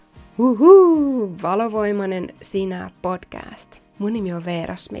Valovoimainen sinä podcast. Mun nimi on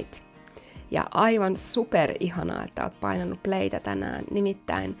Veera Smith. Ja aivan super ihanaa, että oot painanut playtä tänään.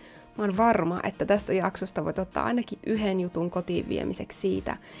 Nimittäin mä oon varma, että tästä jaksosta voit ottaa ainakin yhden jutun kotiin viemiseksi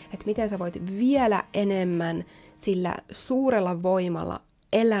siitä, että miten sä voit vielä enemmän sillä suurella voimalla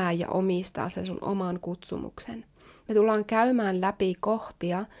elää ja omistaa sen sun oman kutsumuksen. Me tullaan käymään läpi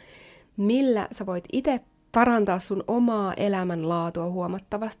kohtia, millä sä voit itse parantaa sun omaa elämänlaatua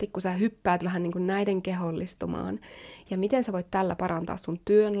huomattavasti, kun sä hyppäät vähän niin kuin näiden kehollistumaan. Ja miten sä voit tällä parantaa sun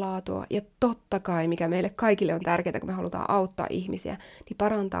työn laatua. Ja totta kai, mikä meille kaikille on tärkeää, kun me halutaan auttaa ihmisiä, niin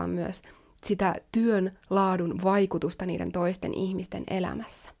parantaa myös sitä työn laadun vaikutusta niiden toisten ihmisten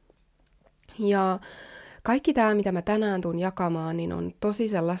elämässä. Ja kaikki tämä, mitä mä tänään tuun jakamaan, niin on tosi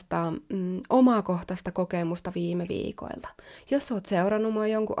sellaista omakohtaista kokemusta viime viikoilta. Jos oot seurannut mua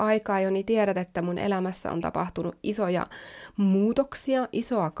jonkun aikaa jo, niin tiedät, että mun elämässä on tapahtunut isoja muutoksia,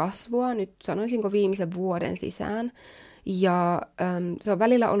 isoa kasvua, nyt sanoisinko viimeisen vuoden sisään. Ja se on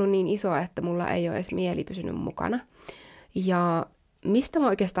välillä ollut niin isoa, että mulla ei ole edes mieli pysynyt mukana. Ja mistä mä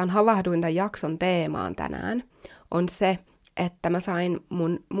oikeastaan havahduin tämän jakson teemaan tänään, on se, että mä sain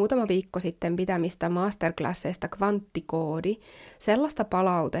mun muutama viikko sitten pitämistä masterclasseista kvanttikoodi, sellaista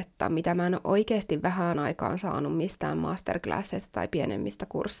palautetta, mitä mä en ole oikeasti vähän aikaan saanut mistään masterclasseista tai pienemmistä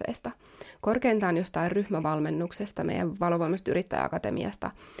kursseista. Korkeintaan jostain ryhmävalmennuksesta, meidän valovoimaisesta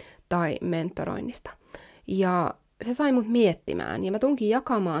yrittäjäakatemiasta tai mentoroinnista. Ja se sai mut miettimään, ja mä tunkin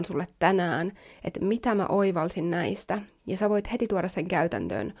jakamaan sulle tänään, että mitä mä oivalsin näistä, ja sä voit heti tuoda sen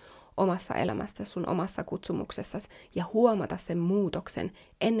käytäntöön omassa elämässä, sun omassa kutsumuksessasi ja huomata sen muutoksen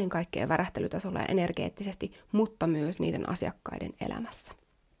ennen kaikkea värähtelytasolla ja energeettisesti, mutta myös niiden asiakkaiden elämässä.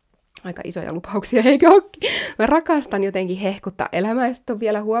 Aika isoja lupauksia, eikö ookin? Mä rakastan jotenkin hehkuttaa elämää, jos et ole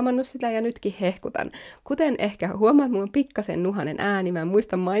vielä huomannut sitä ja nytkin hehkutan. Kuten ehkä huomaat, mulla on pikkasen nuhanen ääni, mä en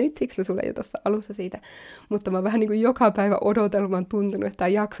muista mainitsiksi mä sulle jo tuossa alussa siitä, mutta mä oon vähän niin kuin joka päivä odotellut, mä oon tuntunut, että tämä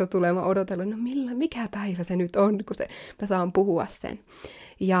jakso tulee, mä oon odotellut, no mikä päivä se nyt on, kun mä saan puhua sen.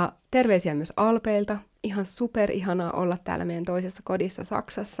 Ja terveisiä myös Alpeilta, ihan super ihanaa olla täällä meidän toisessa kodissa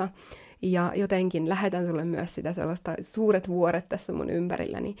Saksassa. Ja jotenkin lähetän sulle myös sitä sellaista suuret vuoret tässä mun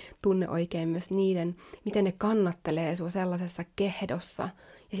ympärilläni. Tunne oikein myös niiden, miten ne kannattelee sua sellaisessa kehdossa.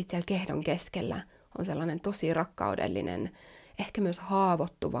 Ja sitten siellä kehdon keskellä on sellainen tosi rakkaudellinen, ehkä myös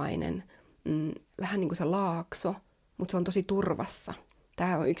haavoittuvainen, vähän niin kuin se laakso, mutta se on tosi turvassa.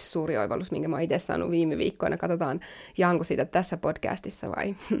 Tämä on yksi suuri oivallus, minkä mä oon itse saanut viime viikkoina. Katsotaan, jaanko siitä tässä podcastissa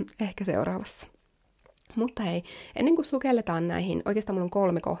vai ehkä seuraavassa. Mutta hei, ennen kuin sukelletaan näihin, oikeastaan mulla on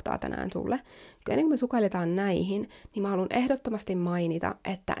 3 kohtaa tänään sulle. Ennen kuin me sukelletaan näihin, niin mä haluan ehdottomasti mainita,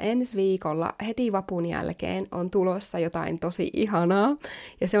 että ensi viikolla heti vapun jälkeen on tulossa jotain tosi ihanaa.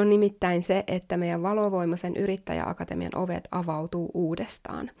 Ja se on nimittäin se, että meidän valovoimaisen yrittäjäakatemian ovet avautuu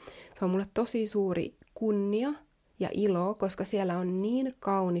uudestaan. Se on mulle tosi suuri kunnia ja ilo, koska siellä on niin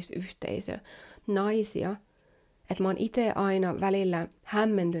kaunis yhteisö, naisia, että mä oon itse aina välillä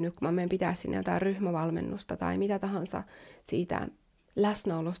hämmentynyt, kun mä menen pitää sinne jotain ryhmävalmennusta tai mitä tahansa siitä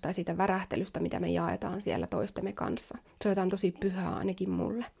läsnäolosta ja siitä värähtelystä, mitä me jaetaan siellä toistemme kanssa. Se on jotain tosi pyhää ainakin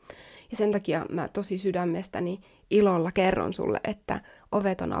mulle. Ja sen takia mä tosi sydämestäni ilolla kerron sulle, että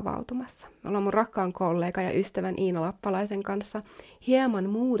ovet on avautumassa. Me ollaan mun rakkaan kollega ja ystävän Iina Lappalaisen kanssa hieman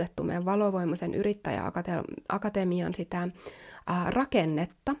muutettu meidän valovoimaisen yrittäjäakatemian sitä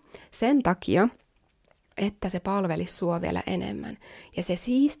rakennetta sen takia, että se palvelisi sua vielä enemmän. Ja se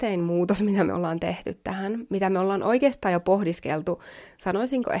siistein muutos, mitä me ollaan tehty tähän, mitä me ollaan oikeastaan jo pohdiskeltu,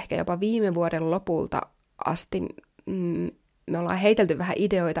 sanoisinko ehkä jopa viime vuoden lopulta asti, me ollaan heitelty vähän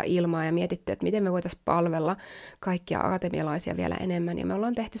ideoita ilmaan ja mietitty, että miten me voitaisiin palvella kaikkia akatemialaisia vielä enemmän. Ja me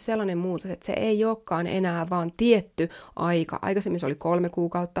ollaan tehty sellainen muutos, että se ei olekaan enää vaan tietty aika. Aikaisemmin se oli 3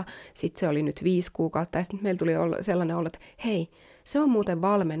 kuukautta, sitten se oli nyt 5 kuukautta ja sitten meillä tuli sellainen olo, että hei, se on muuten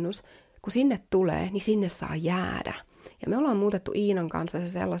valmennus. Kun sinne tulee, niin sinne saa jäädä. Ja me ollaan muutettu Iinan kanssa se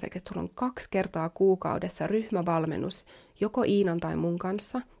sellaiseksi, että sulla on 2 kertaa kuukaudessa ryhmävalmennus, joko Iinan tai mun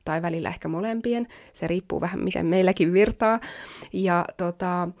kanssa, tai välillä ehkä molempien. Se riippuu vähän, miten meilläkin virtaa. Ja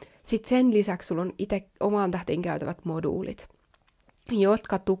sitten sen lisäksi sulla on itse omaan tahtiin käytävät moduulit,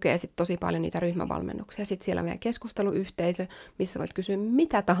 jotka tukee sit tosi paljon niitä ryhmävalmennuksia. Sitten siellä on meidän keskusteluyhteisö, missä voit kysyä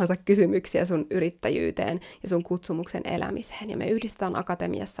mitä tahansa kysymyksiä sun yrittäjyyteen ja sun kutsumuksen elämiseen. Ja me yhdistetään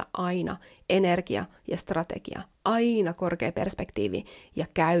akatemiassa aina energia ja strategia, aina korkea perspektiivi ja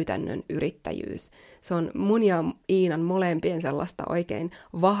käytännön yrittäjyys. Se on mun ja Iinan molempien sellaista oikein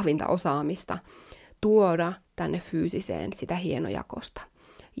vahvinta osaamista tuoda tänne fyysiseen sitä hienojakosta.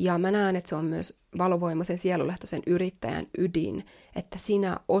 Ja mä näen, että se on myös valovoimaisen sielulehtoisen yrittäjän ydin, että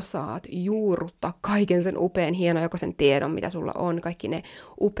sinä osaat juurruttaa kaiken sen upean hienojakoisen tiedon, mitä sulla on, kaikki ne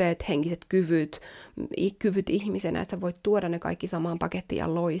upeat henkiset kyvyt ihmisenä, että sä voit tuoda ne kaikki samaan pakettiin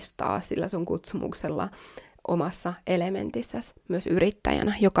ja loistaa sillä sun kutsumuksella omassa elementissäsi myös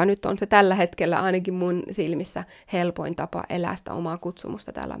yrittäjänä, joka nyt on se tällä hetkellä ainakin mun silmissä helpoin tapa elää sitä omaa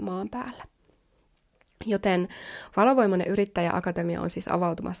kutsumusta täällä maan päällä. Joten Valovoimainen yrittäjä-akatemia on siis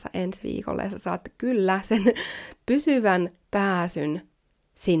avautumassa ensi viikolla ja sä saat kyllä sen pysyvän pääsyn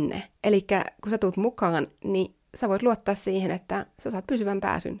sinne. Eli kun sä tuut mukaan, niin sä voit luottaa siihen, että sä saat pysyvän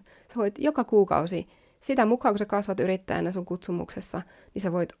pääsyn. Sä voit joka kuukausi, sitä mukaan kun sä kasvat yrittäjänä sun kutsumuksessa, niin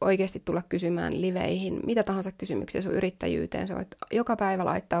sä voit oikeasti tulla kysymään liveihin mitä tahansa kysymyksiä sun yrittäjyyteen. Sä voit joka päivä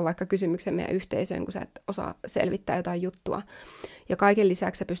laittaa vaikka kysymyksen meidän yhteisöön, kun sä et osaa selvittää jotain juttua. Ja kaiken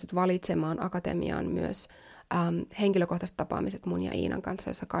lisäksi sä pystyt valitsemaan akatemiaan myös henkilökohtaiset tapaamiset mun ja Iinan kanssa,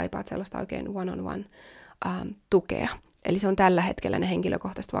 jos sä kaipaat sellaista oikein one-on-one tukea. Eli se on tällä hetkellä ne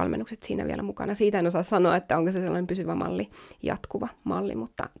henkilökohtaiset valmennukset siinä vielä mukana. Siitä en osaa sanoa, että onko se sellainen pysyvä malli, jatkuva malli,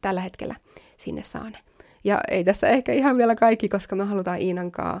 mutta tällä hetkellä sinne saa ne. Ja ei tässä ehkä ihan vielä kaikki, koska me halutaan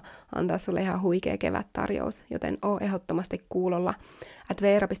Iinan kanssa antaa sulle ihan huikea kevättarjous, joten oo ehdottomasti kuulolla.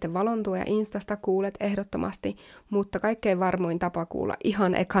 @veera.valontua ja Instasta kuulet ehdottomasti, mutta kaikkein varmoin tapa kuulla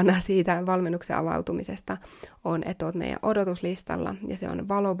ihan ekana siitä valmennuksen avautumisesta on, että oot meidän odotuslistalla, ja se on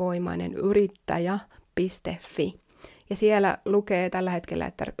valovoimainenyrittäjä.fi. Ja siellä lukee tällä hetkellä,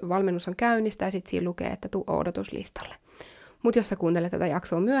 että valmennus on käynnistä, ja sitten siinä lukee, että tuu odotuslistalle. Mutta jos sä kuuntelet tätä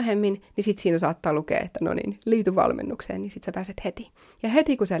jaksoa myöhemmin, niin sitten siinä saattaa lukea, että no niin, liity valmennukseen, niin sitten sä pääset heti. Ja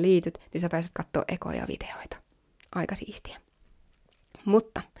heti kun sä liityt, niin sä pääset katsoa ekoja videoita. Aika siistiä.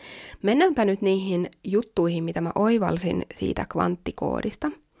 Mutta mennäänpä nyt niihin juttuihin, mitä mä oivalsin siitä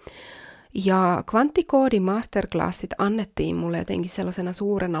kvanttikoodista. Ja kvanttikoodin masterclassit annettiin mulle jotenkin sellaisena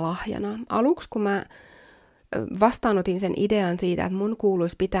suurena lahjana. Aluksi kun mä vastaanotin sen idean siitä, että mun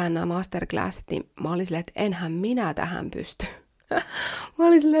kuuluisi pitää nämä masterclassit, niin mä olin silleen, että enhän minä tähän pysty. Mä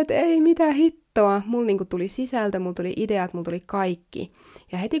olin silleen, että ei mitään hittoa. Mulla niinku tuli sisältö, mulla tuli ideat, mulla tuli kaikki.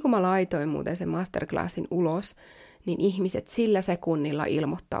 Ja heti kun mä laitoin muuten sen masterclassin ulos, niin ihmiset sillä sekunnilla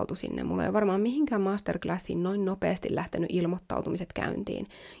ilmoittautui sinne. Mulla ei ole varmaan mihinkään masterclassiin noin nopeasti lähtenyt ilmoittautumiset käyntiin.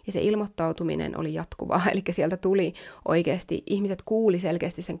 Ja se ilmoittautuminen oli jatkuvaa, eli sieltä tuli oikeasti, ihmiset kuuli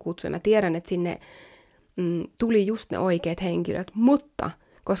selkeästi sen kutsun. Mä tiedän, että sinne tuli just ne oikeat henkilöt, mutta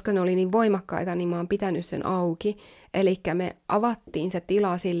koska ne oli niin voimakkaita, niin mä oon pitänyt sen auki. Eli me avattiin se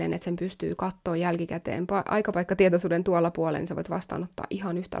tila silleen, että sen pystyy katsoa jälkikäteen aikapaikkatietoisuuden tuolla puolella, niin sä voit vastaanottaa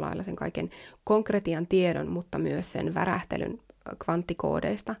ihan yhtä lailla sen kaiken konkretian tiedon, mutta myös sen värähtelyn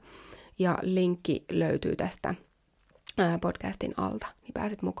kvanttikoodeista. Ja linkki löytyy tästä podcastin alta, niin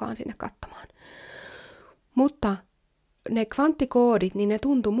pääset mukaan sinne katsomaan. Mutta ne kvanttikoodit, niin ne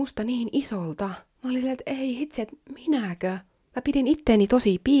tuntui musta niin isolta. Mä olin silleen, että ei hitse, että minäkö? Mä pidin itteeni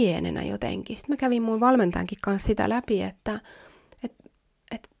tosi pienenä jotenkin. Sitten mä kävin mun valmentajankin kanssa sitä läpi, että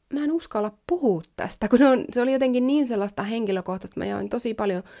mä en uskalla puhua tästä, kun se oli jotenkin niin sellaista henkilökohtaista. Mä jaoin tosi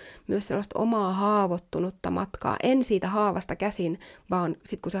paljon myös sellaista omaa haavoittunutta matkaa. En siitä haavasta käsin, vaan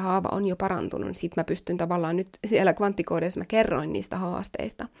sit kun se haava on jo parantunut, niin sit mä pystyn tavallaan nyt siellä kvanttikoodeissa mä kerroin niistä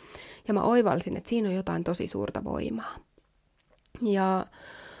haasteista. Ja mä oivalsin, että siinä on jotain tosi suurta voimaa. Ja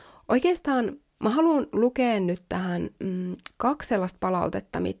oikeastaan mä haluan lukea nyt tähän 2 sellaista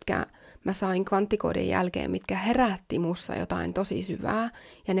palautetta, mitkä mä sain kvanttikoodin jälkeen, mitkä herätti mussa jotain tosi syvää.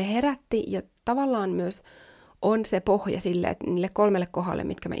 Ja ne herätti ja tavallaan myös on se pohja sille, että niille 3 kohdalle,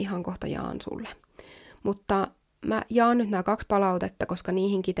 mitkä mä ihan kohta jaan sulle. Mutta mä jaan nyt nämä 2 palautetta, koska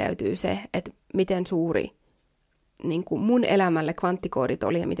niihin kiteytyy se, että miten suuri niin kuin mun elämälle kvanttikoodit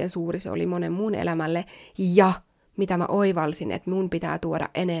oli ja miten suuri se oli monen muun elämälle. Ja mitä mä oivalsin, että mun pitää tuoda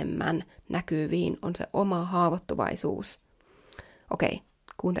enemmän näkyviin, on se oma haavoittuvaisuus. Okei,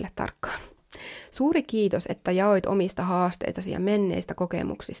 kuuntele tarkkaan. Suuri kiitos, että jaoit omista haasteitasi ja menneistä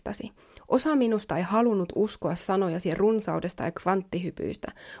kokemuksistasi. Osa minusta ei halunnut uskoa sanojasi runsaudesta ja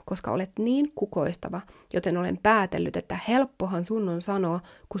kvanttihypyistä, koska olet niin kukoistava, joten olen päätellyt, että helppohan sun on sanoa,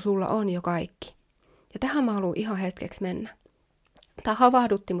 kun sulla on jo kaikki. Ja tähän mä haluan ihan hetkeksi mennä. Tämä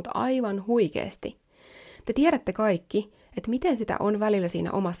havahdutti mut aivan huikeasti. Te tiedätte kaikki, että miten sitä on välillä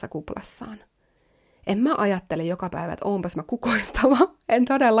siinä omassa kuplassaan. En mä ajattele joka päivä, että oonpas mä kukoistava, en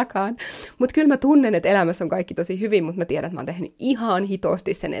todellakaan. Mutta kyllä mä tunnen, että elämässä on kaikki tosi hyvin, mutta mä tiedän, että mä oon tehnyt ihan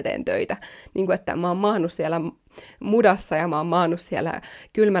hitosti sen eteen töitä. Niin kuin, että mä oon maannut siellä mudassa ja mä oon maannut siellä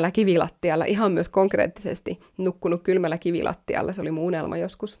kylmällä kivilattialla, ihan myös konkreettisesti nukkunut kylmällä kivilattialla. Se oli mun unelma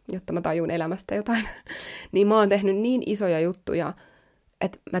joskus, jotta mä tajun elämästä jotain. Niin mä oon tehnyt niin isoja juttuja,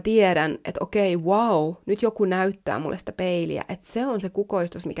 että mä tiedän, että okei, wow, nyt joku näyttää mulle sitä peiliä, että se on se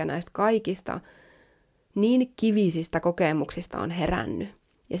kukoistus, mikä näistä kaikista niin kivisistä kokemuksista on herännyt.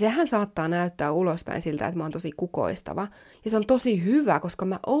 Ja sehän saattaa näyttää ulospäin siltä, että mä oon tosi kukoistava. Ja se on tosi hyvä, koska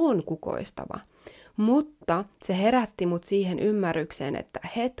mä oon kukoistava. Mutta se herätti mut siihen ymmärrykseen, että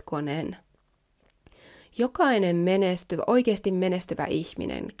hetkonen, jokainen oikeasti menestyvä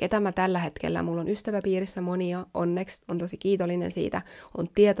ihminen, ketä mä tällä hetkellä, mulla on ystäväpiirissä monia, onneksi on tosi kiitollinen siitä, on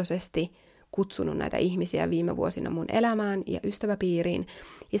tietoisesti kutsunut näitä ihmisiä viime vuosina mun elämään ja ystäväpiiriin.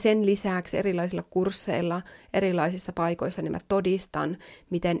 Ja sen lisäksi erilaisilla kursseilla, erilaisissa paikoissa, niin mä todistan,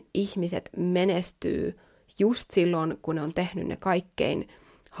 miten ihmiset menestyy just silloin, kun ne on tehnyt ne kaikkein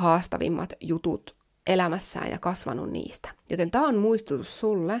haastavimmat jutut elämässään ja kasvanut niistä. Joten tää on muistutus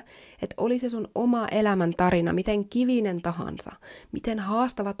sulle, että oli se sun oma elämän tarina, miten kivinen tahansa, miten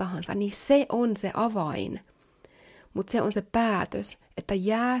haastava tahansa, niin se on se avain. Mutta se on se päätös, että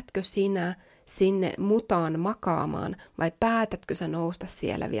jäätkö sinä sinne mutaan makaamaan vai päätätkö sä nousta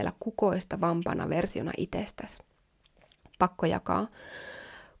siellä vielä kukoistavampana versiona itsestäsi. Pakko jakaa.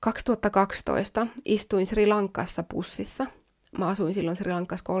 2012 istuin Sri Lankassa bussissa. Mä asuin silloin Sri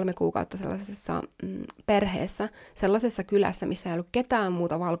Lankassa 3 kuukautta sellaisessa perheessä, sellaisessa kylässä, missä ei ollut ketään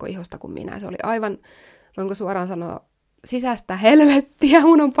muuta valkoihosta kuin minä. Se oli aivan, voinko suoraan sanoa, sisäistä helvettiä,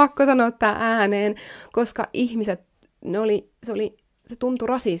 mun on pakko sanoa tää ääneen, koska ihmiset, se tuntui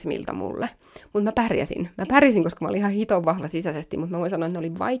rasismilta mulle. Mutta mä pärjäsin, koska mä olin ihan hiton vahva sisäisesti, mutta mä voin sanoa, että ne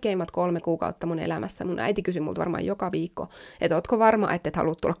oli vaikeimmat 3 kuukautta mun elämässä. Mun äiti kysyi multa varmaan joka viikko, että ootko varma, että et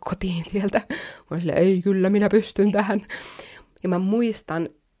halua tulla kotiin sieltä. Mä olin silleen, ei kyllä, minä pystyn tähän. Ja mä muistan,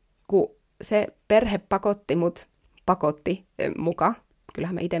 kun se perhe pakotti mukaan,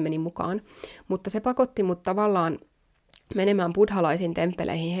 kyllähän mä itse menin mukaan, mutta se pakotti mut tavallaan menemään buddhalaisiin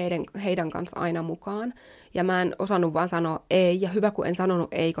temppeleihin heidän kanssa aina mukaan. Ja mä en osannut vaan sanoa ei, ja hyvä kun en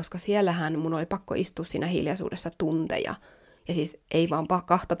sanonut ei, koska siellähän mun oli pakko istua siinä hiljaisuudessa tunteja. Ja siis ei vaan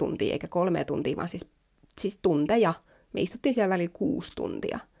 2 tuntia eikä 3 tuntia, vaan siis tunteja. Me istuttiin siellä välillä 6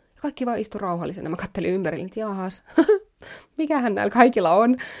 tuntia. Ja kaikki vaan istui rauhallisena. Mä kattelin ympärille, että jahas, mikähän näillä kaikilla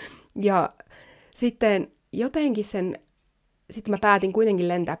on. Ja sitten jotenkin sitten mä päätin kuitenkin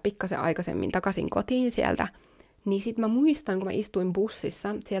lentää pikkasen aikaisemmin takaisin kotiin sieltä. Niin sit mä muistan, kun mä istuin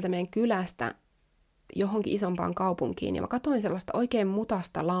bussissa sieltä meidän kylästä johonkin isompaan kaupunkiin, ja mä katsoin sellaista oikein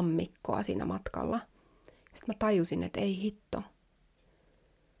mutasta lammikkoa siinä matkalla. Sitten mä tajusin, että ei hitto.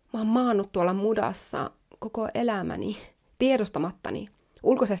 Mä oon maannut tuolla mudassa koko elämäni, tiedostamattani.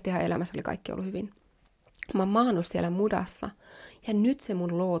 Ulkoisestihan elämässä oli kaikki ollut hyvin. Mä oon maannut siellä mudassa, ja nyt se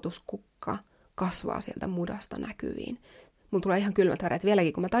mun lootuskukka kasvaa sieltä mudasta näkyviin. Mun tulee ihan kylmät väreet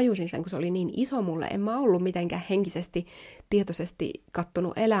vieläkin, kun mä tajusin sen, kun se oli niin iso mulle. En mä ollut mitenkään henkisesti, tietoisesti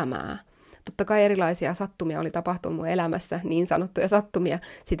kattonut elämää. Totta kai erilaisia sattumia oli tapahtunut mun elämässä, niin sanottuja sattumia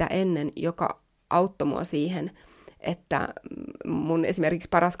sitä ennen, joka auttoi mua siihen, että mun esimerkiksi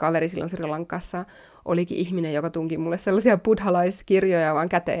paras kaveri silloin Sri Lankassa olikin ihminen, joka tunki mulle sellaisia buddhalaiskirjoja vaan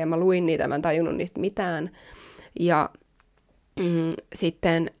käteen, ja mä luin niitä, mä en tajunnut niistä mitään. Ja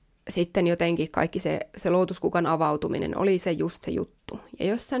sitten jotenkin kaikki se lootuskukan avautuminen oli se just se juttu. Ja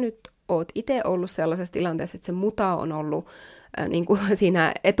jos sä nyt oot itse ollut sellaisessa tilanteessa, että se muta on ollut niin kuin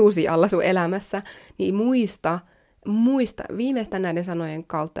siinä etusijalla sun elämässä, niin muista viimeistään näiden sanojen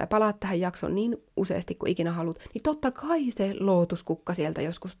kautta ja palaa tähän jaksoon niin useasti kuin ikinä haluat, niin totta kai se lootuskukka sieltä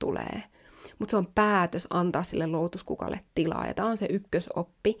joskus tulee. Mutta se on päätös antaa sille lootuskukalle tilaa. Ja tämä on se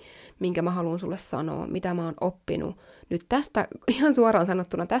ykkösoppi, minkä mä haluan sulle sanoa, mitä mä oon oppinut nyt tästä, ihan suoraan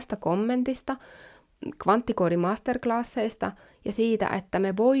sanottuna tästä kommentista, kvanttikoodin masterclasseista ja siitä, että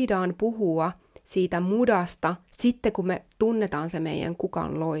me voidaan puhua siitä mudasta sitten, kun me tunnetaan se meidän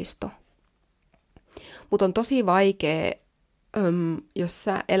kukan loisto. Mutta on tosi vaikea, jos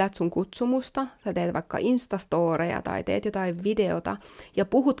sä elät sun kutsumusta, sä teet vaikka instastoreja tai teet jotain videota ja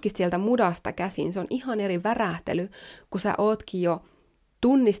puhutkin sieltä mudasta käsin, se on ihan eri värähtely, kun sä ootkin jo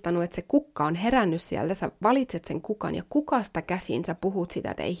tunnistanut, että se kukka on herännyt sieltä, sä valitset sen kukan ja kukasta käsin sä puhut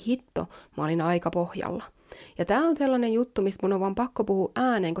sitä, että ei hitto, mä olin aika pohjalla. Ja tää on sellainen juttu, mistä mun on vaan pakko puhua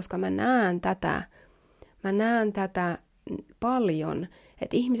ääneen, koska mä näen tätä paljon,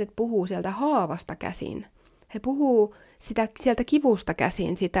 että ihmiset puhuu sieltä haavasta käsin. He puhuu sieltä kivusta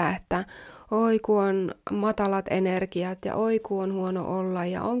käsin sitä, että oi kun on matalat energiat ja oi kun on huono olla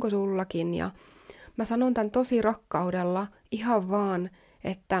ja onko sullakin. Ja mä sanon tämän tosi rakkaudella ihan vaan,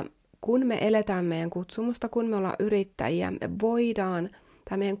 että kun me eletään meidän kutsumusta, kun me ollaan yrittäjiä, me voidaan,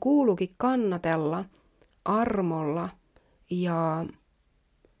 tai meidän kuuluukin kannatella armolla ja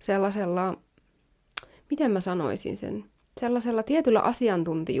sellaisella, miten mä sanoisin sen, sellaisella tietyllä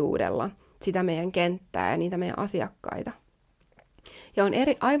asiantuntijuudella sitä meidän kenttää ja niitä meidän asiakkaita. Ja on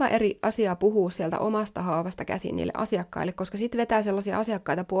aivan eri asia puhua sieltä omasta haavasta käsin niille asiakkaille, koska sitten vetää sellaisia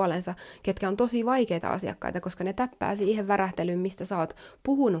asiakkaita puolensa, ketkä on tosi vaikeita asiakkaita, koska ne täppää siihen värähtelyyn, mistä sä oot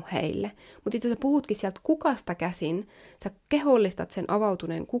puhunut heille. Mutta jos sä puhutkin sieltä kukasta käsin, sä kehollistat sen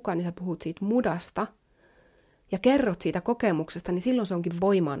avautuneen kukan, niin sä puhut siitä mudasta, ja kerrot siitä kokemuksesta, niin silloin se onkin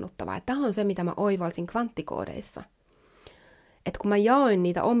voimaannuttavaa. Tämä on se, mitä mä oivalsin kvanttikoodeissa. Että kun mä jaoin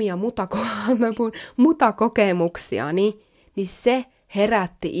niitä omia mutakokemuksiani, niin se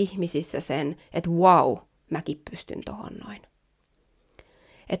herätti ihmisissä sen, että wow, mäkin pystyn tohon noin.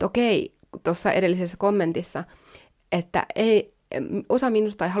 Että okei, tuossa edellisessä kommentissa, että osa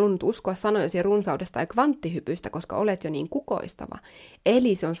minusta ei halunnut uskoa sanojesi runsaudesta ja kvanttihypystä, koska olet jo niin kukoistava.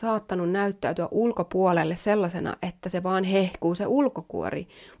 Eli se on saattanut näyttäytyä ulkopuolelle sellaisena, että se vaan hehkuu se ulkokuori,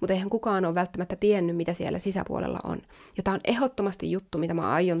 mutta eihän kukaan ole välttämättä tiennyt, mitä siellä sisäpuolella on. Ja tämä on ehdottomasti juttu, mitä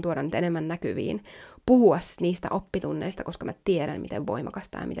mä aion tuoda nyt enemmän näkyviin, puhua niistä oppitunneista, koska mä tiedän, miten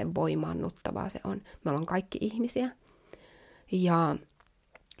voimakasta ja miten voimaannuttavaa se on. Me ollaan kaikki ihmisiä. Ja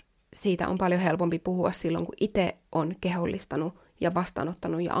siitä on paljon helpompi puhua silloin, kun itse on kehollistanut ja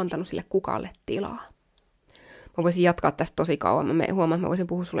vastaanottanut ja antanut sille kukalle tilaa. Mä voisin jatkaa tästä tosi kauan. Mä huomaan, että mä voisin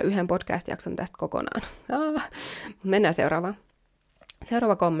puhua sulle yhden podcast-jakson tästä kokonaan. Mennään seuraavaan.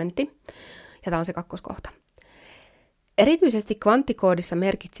 Seuraava kommentti. Ja tää on se kakkoskohta. Erityisesti kvanttikoodissa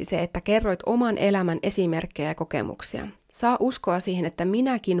merkitsi se, että kerroit oman elämän esimerkkejä ja kokemuksia. Saa uskoa siihen, että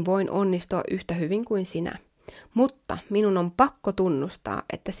minäkin voin onnistua yhtä hyvin kuin sinä. Mutta minun on pakko tunnustaa,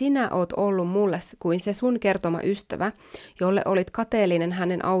 että sinä oot ollut mulle kuin se sun kertoma ystävä, jolle olit kateellinen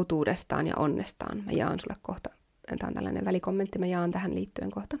hänen autuudestaan ja onnestaan. Mä jaan sulle kohta. Tämä on tällainen välikommentti, mä jaan tähän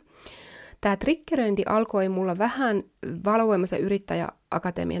liittyen kohta. Tämä triggeröinti alkoi mulla vähän Valovoimaisen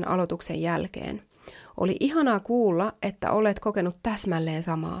yrittäjäakatemian aloituksen jälkeen. Oli ihanaa kuulla, että olet kokenut täsmälleen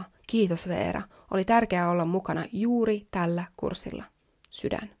samaa. Kiitos Veera. Oli tärkeää olla mukana juuri tällä kurssilla.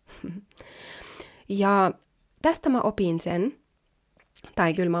 Sydän. Ja tästä mä opin sen,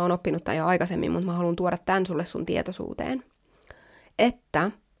 tai kyllä mä oon oppinut tämän jo aikaisemmin, mutta mä haluan tuoda tämän sulle sun tietoisuuteen,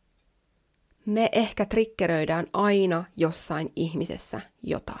 että me ehkä triggeröidään aina jossain ihmisessä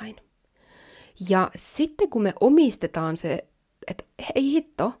jotain. Ja sitten kun me omistetaan se, että hei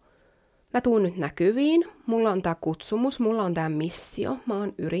hitto, mä tuun nyt näkyviin, mulla on tää kutsumus, mulla on tää missio, mä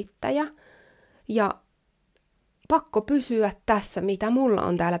oon yrittäjä, ja pakko pysyä tässä, mitä mulla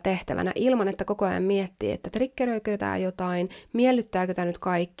on täällä tehtävänä, ilman että koko ajan miettii, että triggeröikö tää jotain, miellyttääkö tää nyt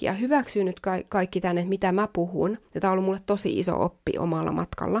kaikkia, hyväksyy nyt kaikki tänne, mitä mä puhun, ja tää on ollut mulle tosi iso oppi omalla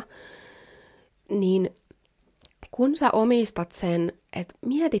matkalla, niin kun sä omistat sen, että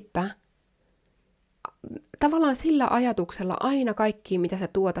mietipä, tavallaan sillä ajatuksella aina kaikkiin, mitä sä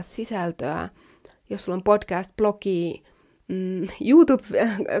tuotat sisältöä, jos sulla on podcast, blogi,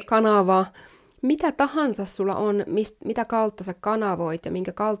 YouTube-kanava, mitä tahansa sulla on, mitä kautta sä kanavoit ja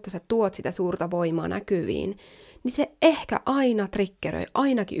minkä kautta sä tuot sitä suurta voimaa näkyviin, niin se ehkä aina triggeröi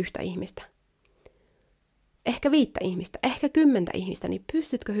ainakin yhtä ihmistä. Ehkä 5 ihmistä, ehkä 10 ihmistä, niin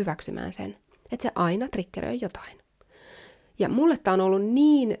pystytkö hyväksymään sen, että se aina triggeröi jotain. Ja mulle tää on ollut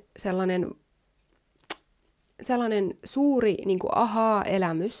niin sellainen suuri niin kuin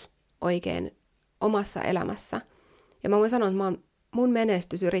ahaa-elämys oikein omassa elämässä. Ja mä voin sanoa, että mun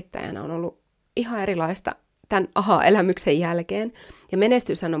menestys yrittäjänä on ollut ihan erilaista tämän aha-elämyksen jälkeen. Ja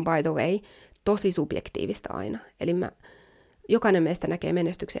menestyshän on, by the way, tosi subjektiivista aina. Eli jokainen meistä näkee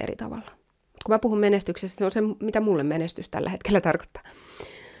menestyksen eri tavalla. Kun mä puhun menestyksestä, se on se, mitä mulle menestys tällä hetkellä tarkoittaa.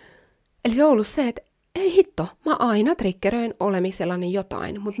 Eli se on ollut se, että ei hitto, mä aina triggeröin olemisellani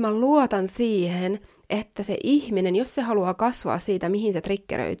jotain, mutta mä luotan siihen, että se ihminen, jos se haluaa kasvaa siitä, mihin se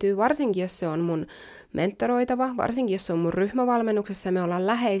triggeröityy, varsinkin jos se on mun mentoroitava, varsinkin jos se on mun ryhmävalmennuksessa ja me ollaan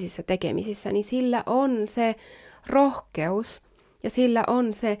läheisissä tekemisissä, niin sillä on se rohkeus ja sillä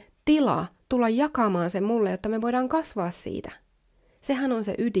on se tila tulla jakamaan se mulle, jotta me voidaan kasvaa siitä. Sehän on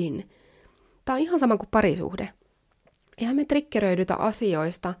se ydin. Tää on ihan sama kuin parisuhde. Eihän me triggeröidytä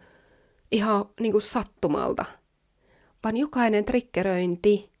asioista ihan niin kuin sattumalta, vaan jokainen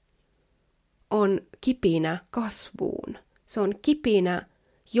triggeröinti on kipinä kasvuun. Se on kipinä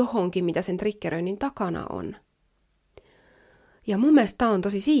johonkin, mitä sen triggeröinnin takana on. Ja mun mielestä tää on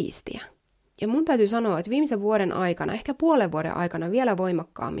tosi siistiä. Ja mun täytyy sanoa, että viimeisen vuoden aikana, ehkä puolen vuoden aikana vielä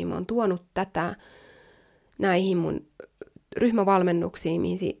voimakkaammin mä oon tuonut tätä näihin mun ryhmävalmennuksiin,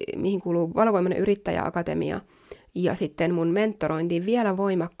 mihin kuuluu Valovoimainen yrittäjäakatemia, ja sitten mun mentorointiin vielä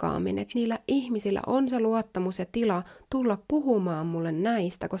voimakkaammin, että niillä ihmisillä on se luottamus ja tila tulla puhumaan mulle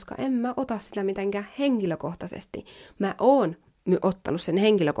näistä, koska en mä ota sitä mitenkään henkilökohtaisesti. Mä oon ottanut sen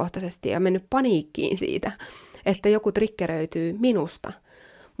henkilökohtaisesti ja mennyt paniikkiin siitä, että joku triggeröityy minusta.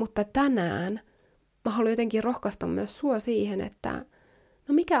 Mutta tänään mä haluan jotenkin rohkaista myös sua siihen, että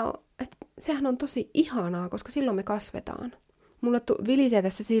No sehän on tosi ihanaa, koska silloin me kasvetaan. Mulla vilisee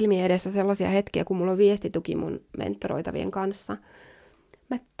tässä silmien edessä sellaisia hetkiä, kun mulla on viestituki mun mentoroitavien kanssa.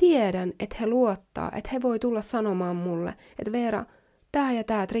 Mä tiedän, että he luottaa, että he voi tulla sanomaan mulle, että Veera, tää ja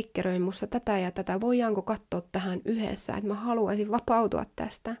tää triggeröi musta tätä ja tätä, voidaanko katsoa tähän yhdessä, että mä haluaisin vapautua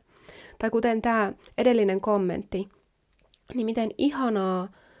tästä. Tai kuten tää edellinen kommentti, niin miten ihanaa,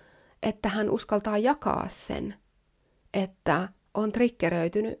 että hän uskaltaa jakaa sen, että on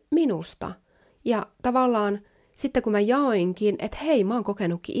triggeröitynyt minusta. Ja tavallaan sitten kun mä jaoinkin, että hei, mä oon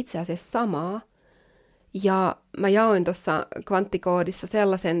kokenutkin itse asiassa samaa, ja mä jaoin tuossa kvanttikoodissa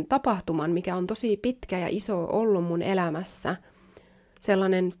sellaisen tapahtuman, mikä on tosi pitkä ja iso ollut mun elämässä.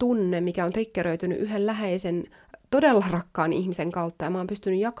 Sellainen tunne, mikä on triggeröitynyt yhden läheisen, todella rakkaan ihmisen kautta, ja mä oon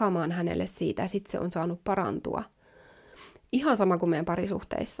pystynyt jakamaan hänelle siitä, ja sitten se on saanut parantua. Ihan sama kuin meidän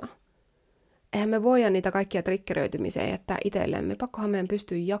parisuhteissa. Eihän me voida niitä kaikkia triggeröitymisiä jättää itsellemme. Pakkohan meidän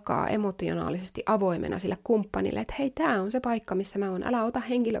pystyy jakaa emotionaalisesti avoimena sille kumppanille, että hei, tää on se paikka, missä mä oon. Älä ota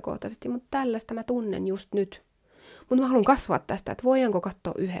henkilökohtaisesti, mutta tällaista mä tunnen just nyt. Mutta mä haluan kasvaa tästä, että voidaanko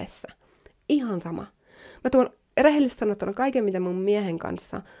katsoa yhdessä. Ihan sama. Mä tuon rehellisesti sanottuna kaiken, mitä mun miehen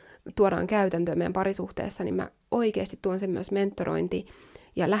kanssa tuodaan käytäntöön meidän parisuhteessa, niin mä oikeasti tuon sen myös mentorointi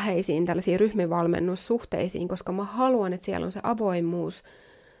ja läheisiin tällaisiin ryhmivalmennussuhteisiin, koska mä haluan, että siellä on se avoimuus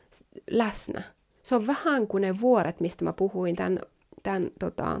läsnä. Se on vähän kuin ne vuoret, mistä mä puhuin tämän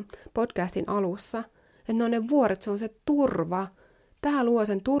podcastin alussa. Että ne on ne vuoret, se on se turva. Tää luo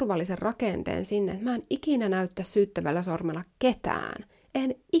sen turvallisen rakenteen sinne, että mä en ikinä näyttä syyttävällä sormella ketään.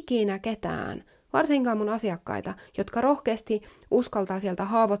 En ikinä ketään. Varsinkaan mun asiakkaita, jotka rohkeasti uskaltaa sieltä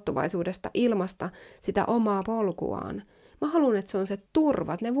haavoittuvaisuudesta ilmasta sitä omaa polkuaan. Mä haluan, että se on se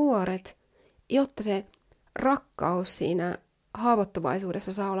turvat, ne vuoret, jotta se rakkaus siinä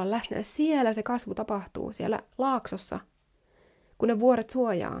haavoittuvaisuudessa saa olla läsnä. Ja siellä se kasvu tapahtuu, siellä laaksossa, kun ne vuoret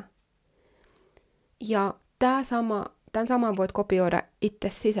suojaa. Ja tämän saman voit kopioida itse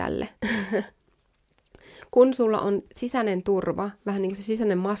sisälle. Kun sulla on sisäinen turva, vähän niin kuin se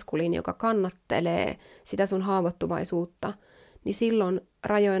sisäinen maskuliini, joka kannattelee sitä sun haavoittuvaisuutta, niin silloin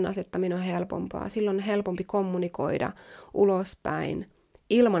rajojen asettaminen on helpompaa. Silloin on helpompi kommunikoida ulospäin,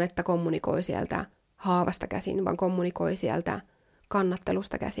 ilman että kommunikoi sieltä haavasta käsin, vaan kommunikoi sieltä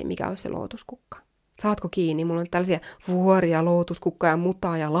kannattelusta käsin, mikä on se lootuskukka. Saatko kiinni? Mulla on tällaisia vuoria, lootuskukka ja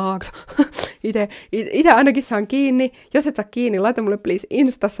muta ja laakso. Itse ainakin saan kiinni. Jos et saa kiinni, laita mulle please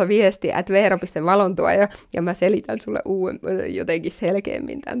Instassa viestiä, @veera.valontua ja mä selitän sulle jotenkin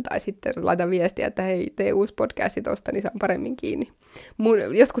selkeämmin tämän. Tai sitten laita viestiä, että hei, tee uusi podcasti tosta, niin saan paremmin kiinni.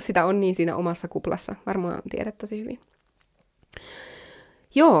 Joskus sitä on niin siinä omassa kuplassa. Varmaan tiedät tosi hyvin.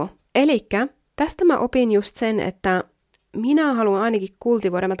 Joo, elikkä tästä mä opin just sen, että minä haluan ainakin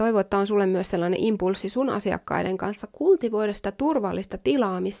kultivoida, mä toivon, että on sulle myös sellainen impulssi sun asiakkaiden kanssa, kultivoida sitä turvallista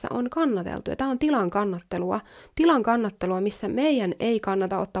tilaa, missä on kannateltu. Ja tämä on tilan kannattelua, missä meidän ei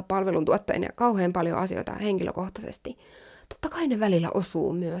kannata ottaa palveluntuottajina kauhean paljon asioita henkilökohtaisesti. Totta kai ne välillä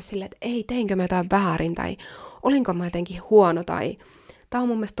osuu myös sille, että ei, teinkö mä jotain väärin, tai olinko mä jotenkin huono, tai tämä on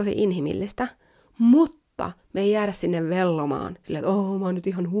mun mielestä tosi inhimillistä, mutta me ei jäädä sinne vellomaan, silleen, että mä oon nyt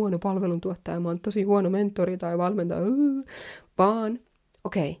ihan huono palveluntuottaja, mä oon tosi huono mentori tai valmentaja, vaan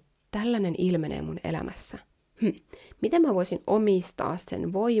okei, tällainen ilmenee mun elämässä. Miten mä voisin omistaa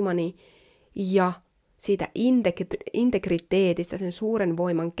sen voimani ja siitä integriteetistä, sen suuren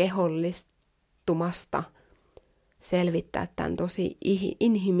voiman kehollistumasta selvittää tämän tosi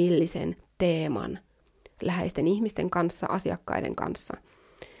inhimillisen teeman läheisten ihmisten kanssa, asiakkaiden kanssa.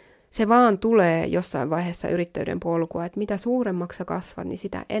 Se vaan tulee jossain vaiheessa yrittäjyyden polkua, että mitä suuremmaksi sä kasvat, niin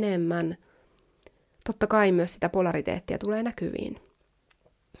sitä enemmän, totta kai myös sitä polariteettia tulee näkyviin.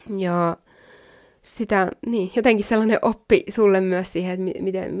 Ja sitä, niin, jotenkin sellainen oppi sulle myös siihen,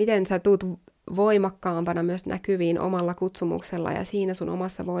 että miten sä tuut voimakkaampana myös näkyviin omalla kutsumuksella ja siinä sun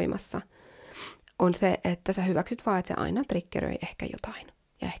omassa voimassa, on se, että sä hyväksyt vaan, että se aina triggeröi ehkä jotain.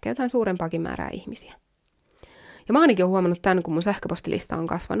 Ja ehkä jotain suurempaakin määrää ihmisiä. Ja mä ainakin olen huomannut tämän, kun mun sähköpostilista on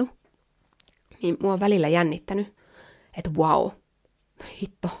kasvanut, niin mua on välillä jännittänyt, että wow,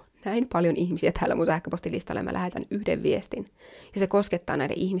 hitto, näin paljon ihmisiä täällä mun sähköpostilistalla, mä lähetän yhden viestin, ja se koskettaa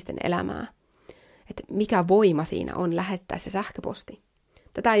näiden ihmisten elämää. Että mikä voima siinä on lähettää se sähköposti.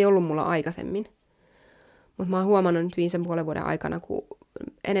 Tätä ei ollut mulla aikaisemmin, mutta mä oon huomannut nyt viimeisen puolen vuoden aikana, kun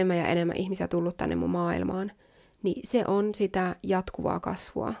enemmän ja enemmän ihmisiä tullut tänne mun maailmaan, niin se on sitä jatkuvaa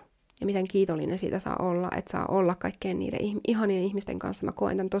kasvua. Ja miten kiitollinen siitä saa olla, että saa olla kaikkien niiden ihanien ihmisten kanssa. Mä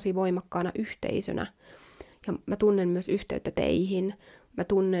koen tämän tosi voimakkaana yhteisönä. Ja mä tunnen myös yhteyttä teihin. Mä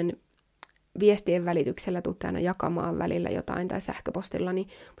tunnen viestien välityksellä, tuutte aina jakamaan välillä jotain tai sähköpostilla. Niin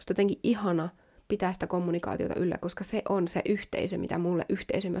musta jotenkin ihana pitää sitä kommunikaatiota yllä, koska se on se yhteisö, mitä mulle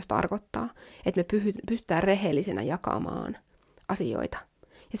yhteisö myös tarkoittaa. Että me pystytään rehellisenä jakamaan asioita.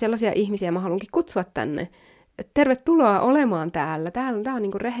 Ja sellaisia ihmisiä mä haluankin kutsua tänne. Tervetuloa olemaan täällä. Tää on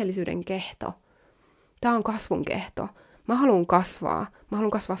niinku rehellisyyden kehto. Tää on kasvun kehto. Mä haluan kasvaa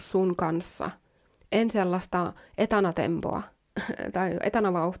sun kanssa. En sellaista etanatempoa tai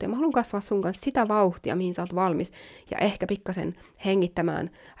etanavauhtia. Mä haluan kasvaa sun kanssa sitä vauhtia, mihin sä oot valmis. Ja ehkä pikkasen hengittämään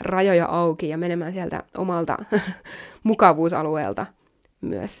rajoja auki ja menemään sieltä omalta mukavuusalueelta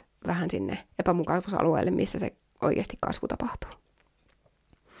myös vähän sinne epämukavuusalueelle, missä se oikeasti kasvu tapahtuu.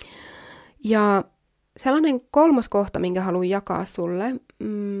 Ja sellainen kolmas kohta, minkä haluan jakaa sulle,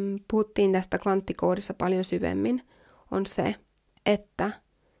 puhuttiin tästä kvanttikoodissa paljon syvemmin, on se, että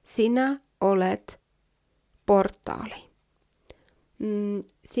sinä olet portaali.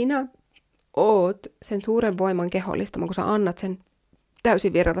 Sinä oot sen suuren voiman kehollistama, kun sä annat sen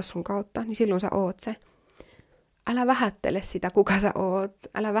täysin virrata sun kautta, niin silloin sä oot se. Älä vähättele sitä, kuka sä oot.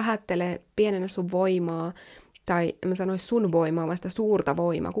 Älä vähättele pienenä sun voimaa, tai en mä sanoisi sun voimaa, vaan sitä suurta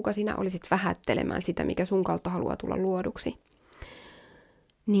voimaa. Kuka sinä olisit vähättelemään sitä, mikä sun kautta haluaa tulla luoduksi.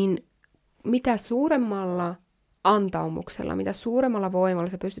 Niin mitä suuremmalla antaumuksella, mitä suuremmalla voimalla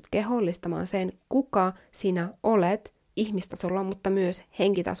sä pystyt kehollistamaan sen, kuka sinä olet ihmistasolla, mutta myös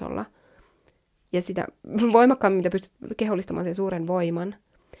henkitasolla, ja sitä voimakkaammin, mitä pystyt kehollistamaan sen suuren voiman,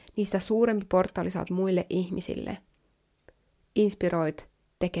 niin sitä suurempi portaali saat muille ihmisille. Inspiroit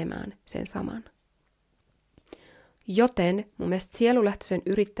tekemään sen saman. Joten mun mielestä sielulähtöisen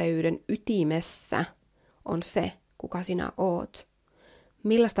yrittäjyyden ytimessä on se, kuka sinä oot.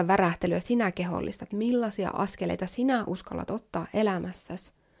 Millaista värähtelyä sinä kehollistat, millaisia askeleita sinä uskallat ottaa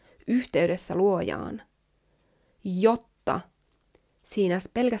elämässäsi yhteydessä luojaan, jotta siinä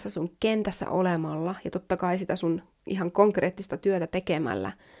pelkässä sun kentässä olemalla ja totta kai sitä sun ihan konkreettista työtä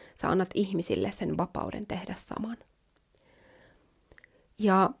tekemällä sä annat ihmisille sen vapauden tehdä saman.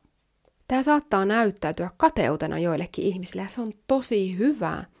 Ja tämä saattaa näyttäytyä kateutena joillekin ihmisille ja se on tosi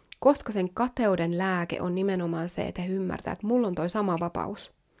hyvä, koska sen kateuden lääke on nimenomaan se, että he ymmärtää, että mulla on toi sama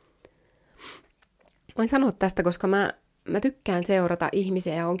vapaus. Voin sanoa tästä, koska mä tykkään seurata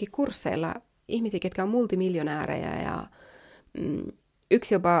ihmisiä ja onkin kursseilla ihmisiä, ketkä on multimiljonäärejä ja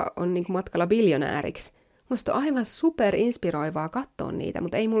yksi jopa on niin kuin matkalla biljonääriksi. Musta on aivan super inspiroivaa katsoa niitä,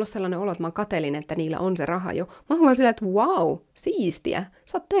 mutta ei mulla ole sellainen olo, että mä katelin, että niillä on se raha jo. Mä oon vaan silleen, että wow, siistiä,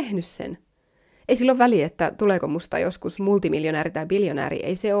 sä oot tehnyt sen. Ei sillä ole väliä, että tuleeko musta joskus multimiljonääri tai biljonääri,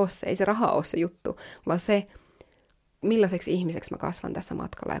 ei se raha ole se juttu, vaan se, millaiseksi ihmiseksi mä kasvan tässä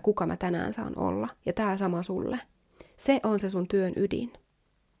matkalla ja kuka mä tänään saan olla. Ja tää sama sulle. Se on se sun työn ydin.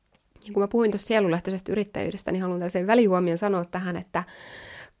 Ja kun mä puhuin tuossa sielulähtöisestä yrittäjyydestä, niin haluan tällaisen välihuomion sanoa tähän, että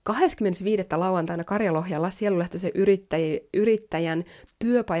 25. lauantaina Karjalohjalla sielulähtöisen yrittäjän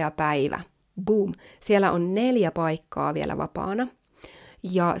työpajapäivä. Boom! Siellä on 4 paikkaa vielä vapaana.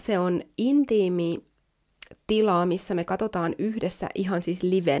 Ja se on intiimi tila, missä me katsotaan yhdessä ihan siis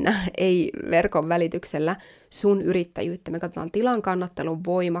livenä, ei verkon välityksellä sun yrittäjyyttä. Me katsotaan tilan kannattelun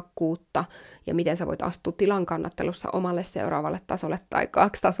voimakkuutta ja miten sä voit astua tilan kannattelussa omalle seuraavalle tasolle tai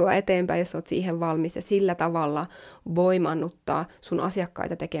 2 tasoa eteenpäin, jos oot siihen valmis ja sillä tavalla voimannuttaa sun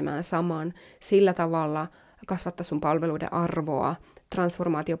asiakkaita tekemään saman, sillä tavalla kasvattaa sun palveluiden arvoa,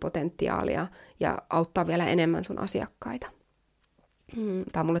 transformaatiopotentiaalia ja auttaa vielä enemmän sun asiakkaita.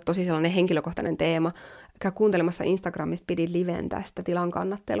 Tämä on mulle tosi sellainen henkilökohtainen teema. Käy kuuntelemassa Instagramista, pidin liven tästä tilan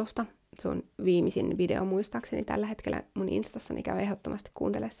kannattelusta. Se on viimeisin video muistaakseni tällä hetkellä mun Instassa, niin käy ehdottomasti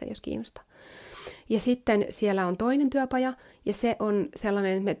kuuntelemaan se, jos kiinnostaa. Ja sitten siellä on toinen työpaja, ja se on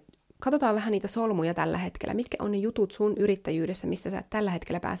sellainen, että me katsotaan vähän niitä solmuja tällä hetkellä. Mitkä on ne jutut sun yrittäjyydessä, mistä sä tällä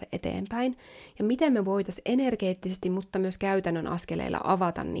hetkellä pääse eteenpäin, ja miten me voitaisiin energeettisesti, mutta myös käytännön askeleilla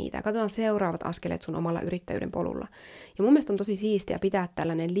avata niitä. Katsotaan seuraavat askeleet sun omalla yrittäjyyden polulla. Ja mun mielestä on tosi siistiä pitää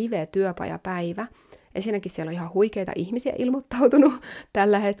tällainen live-työpajapäivä. Ensinnäkin siellä on ihan huikeita ihmisiä ilmoittautunut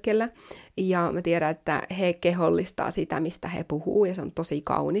tällä hetkellä, ja mä tiedän, että he kehollistaa sitä, mistä he puhuu, ja se on tosi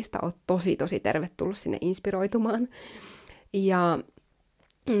kaunista. Oot tosi tervetullut sinne inspiroitumaan. Ja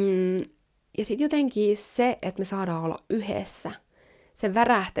sitten jotenkin se, että me saadaan olla yhdessä, se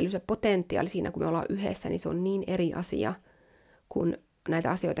värähtely, se potentiaali siinä, kun me ollaan yhdessä, niin se on niin eri asia, kun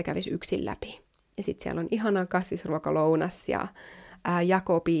näitä asioita kävisi yksin läpi. Ja sitten siellä on ihanaa kasvisruokalounas ja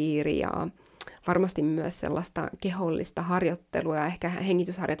jakopiiri ja varmasti myös sellaista kehollista harjoittelua ja ehkä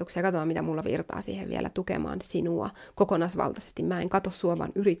hengitysharjoituksia. Katsotaan, mitä mulla virtaa siihen vielä tukemaan sinua kokonaisvaltaisesti. Mä en katso sua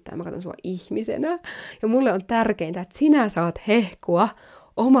vaan yrittäjä, mä katson sua ihmisenä. Ja mulle on tärkeintä, että sinä saat hehkua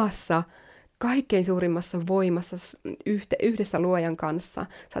omassa kaikkein suurimmassa voimassa yhdessä luojan kanssa.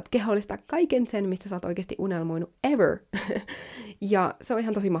 Saat kehollistaa kaiken sen, mistä sä oot oikeasti unelmoinut ever. Ja se on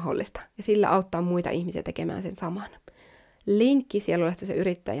ihan tosi mahdollista. Ja sillä auttaa muita ihmisiä tekemään sen saman. Linkki Sielulähtöisen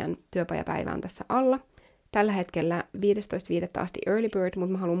yrittäjän työpajapäivään on tässä alla. Tällä hetkellä 15.5. asti early bird,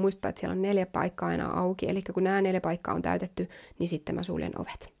 mutta mä haluan muistaa, että siellä on 4 paikkaa aina auki. Eli kun nämä 4 paikkaa on täytetty, niin sitten mä suljen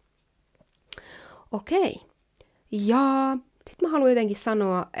ovet. Okei. Ja sitten mä haluan jotenkin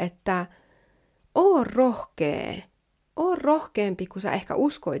sanoa, että oo rohkea. Oo rohkeampi, kun sä ehkä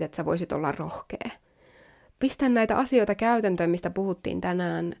uskoit, että sä voisit olla rohkea. Pistä näitä asioita käytäntöön, mistä puhuttiin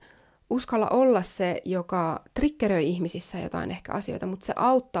tänään. Uskalla olla se, joka triggeröi ihmisissä jotain ehkä asioita, mutta se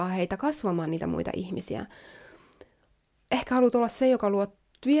auttaa heitä kasvamaan niitä muita ihmisiä. Ehkä haluat olla se, joka luo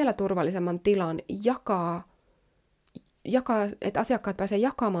vielä turvallisemman tilan, jakaa, että asiakkaat pääsee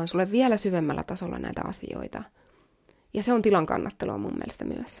jakamaan sulle vielä syvemmällä tasolla näitä asioita. Ja se on tilan kannattelua mun mielestä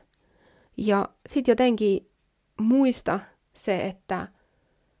myös. Ja sitten jotenkin muista se, että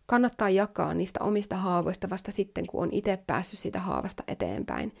kannattaa jakaa niistä omista haavoista vasta sitten, kun on itse päässyt siitä haavasta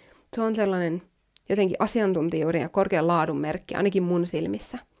eteenpäin. Se on sellainen jotenkin asiantuntijuuden ja korkean laadun merkki, ainakin mun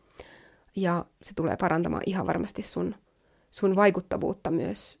silmissä. Ja se tulee parantamaan ihan varmasti sun vaikuttavuutta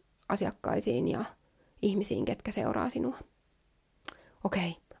myös asiakkaisiin ja ihmisiin, ketkä seuraa sinua.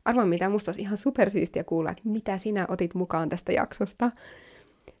 Okei, arvaa mitä, musta olisi ihan supersiistiä kuulla, että mitä sinä otit mukaan tästä jaksosta.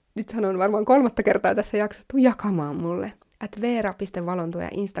 Nyt sanon varmaan 3. kertaa tässä jaksossa, tuu jakamaan mulle. @veera.valontuja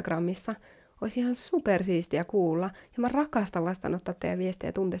Instagramissa olisi ihan supersiistiä kuulla. Ja mä rakastan vastaanottaa teidän viestejä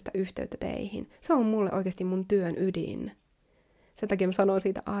ja tunteista yhteyttä teihin. Se on mulle oikeasti mun työn ydin. Sen takia mä sanon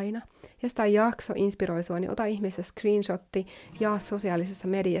siitä aina. Jos tää jakso inspiroi sua, niin ota ihmeessä screenshotti, jaa sosiaalisessa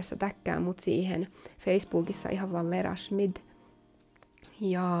mediassa, täkkää mut siihen. Facebookissa ihan vaan Veera Schmid.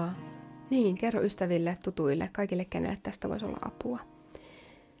 Ja niin, kerro ystäville, tutuille, kaikille, kenelle tästä voisi olla apua.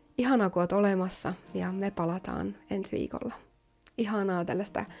 Ihanaa, kun oot olemassa, ja me palataan ensi viikolla. Ihanaa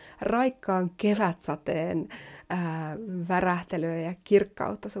tällaista raikkaan kevätsateen värähtelyä ja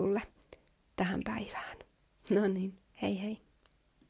kirkkautta sulle tähän päivään. No niin, hei hei.